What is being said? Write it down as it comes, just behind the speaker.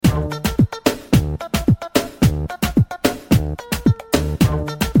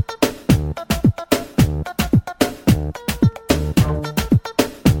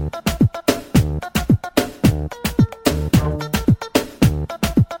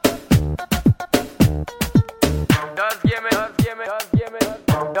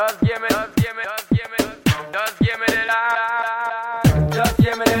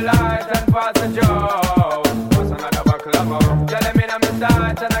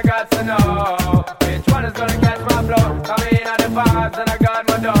to know which one is gonna catch my flow. Come in on the vibes and I got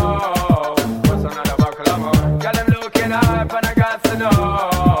my dough. What's another buckle of more? Girl, I'm looking up and I got to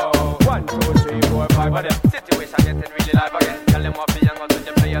know. 1, 2, 3, 4, 5 of them. Situation getting really live again. Girl, them want be young out with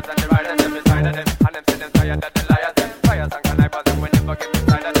the players and the riders them beside of them. And them say them tired of the liars them. Fires and connivers them will never get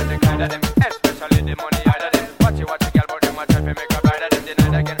inside of them. They kind of them, especially the money out of them. Watch it, girl, but them a try to make a bride of them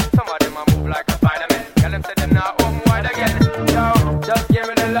denied again. Some of them a move like a Spider-Man. Girl, them say them not home wide again. Yo, just give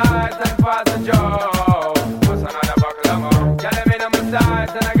me the lights and pass the joe. What's another buckle of more? Girl, them in on my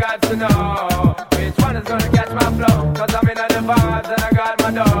sides and I got to know which one is gonna catch my flow. Cause I'm in on the vibes and I got my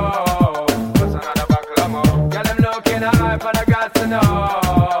dough. What's another buckle of more? Girl, I'm looking high but I got to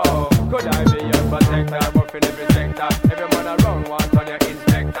know. Could I be your protector? But in every sector, every man around wants on your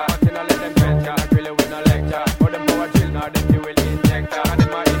inspector. But you know let them venture, really with no lecture. For them power chill now, them fuel injector. And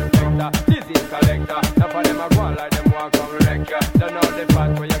them a inspector, disease collector. Now for them a go on like them want come wreck ya. Don't know the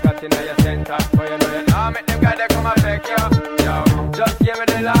part where you got in your center. But you know you now make them guys they come affect ya. Yo, just give me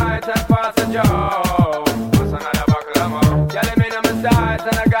the light and pass the joe. What's another buckle of more? Yeah, them in on my sides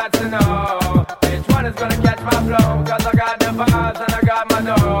and I got to know which one is gonna catch my flow. Cause I got the vibes and I got my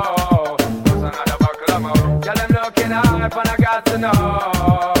dough. What's another buckle of more? Yeah, them looking hype and I got to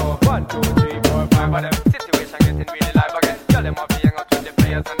know. 1, 2, 3, 4, 5 of them. Situation getting really live again. Girl, them want be young out with the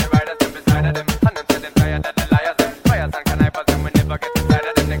players and the riders them beside of them. And them say them tired of the liars them. Fires and connivers them will never get inside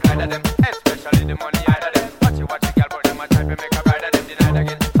of them. They kind of them, especially the money out of them. Watch it, girl, but them a try to make a bride of them denied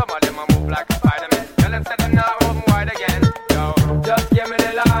again. Some of them a move like a Spider-Man. Girl, them say them not open wide again. Yo, just give me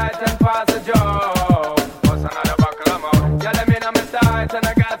the light and pass the joe. What's another buckle of more? Girl, them in on my sides and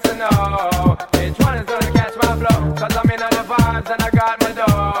I got to know which one is gonna catch my flow. Cause I'm in on the vibes and I got my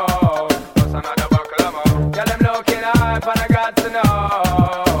dough. What's another buckle of more? Girl, them looking hype and I got to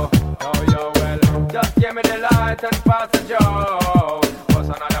know. Yo, well, just give me the light and pass the joe. What's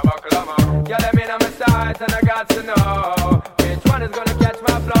another buckle of more? Girl, them in on my sides and I got to know which one is gonna catch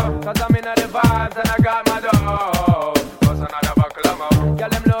my flow. Cause I'm in on the vibes and I got my dough. What's another buckle of more? Girl,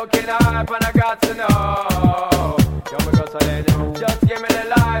 them looking hype and I got to know. Yo, me go so then, just give me the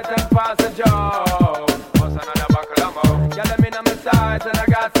light and pass the joe. What's another buckle of more? Girl, them in on my sides and I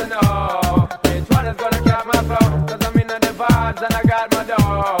got to know which one is gonna catch my flow. Cause I'm in on the vibes and I got my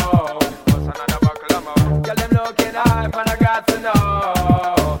dough. What's another buckle of more? Girl, them looking hype and I got to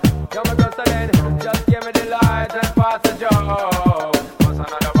know. Yo, me go so then, just give me the light and pass the joe. What's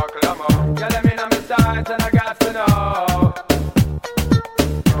another buckle of more? Girl, them in on my sides and I got to know.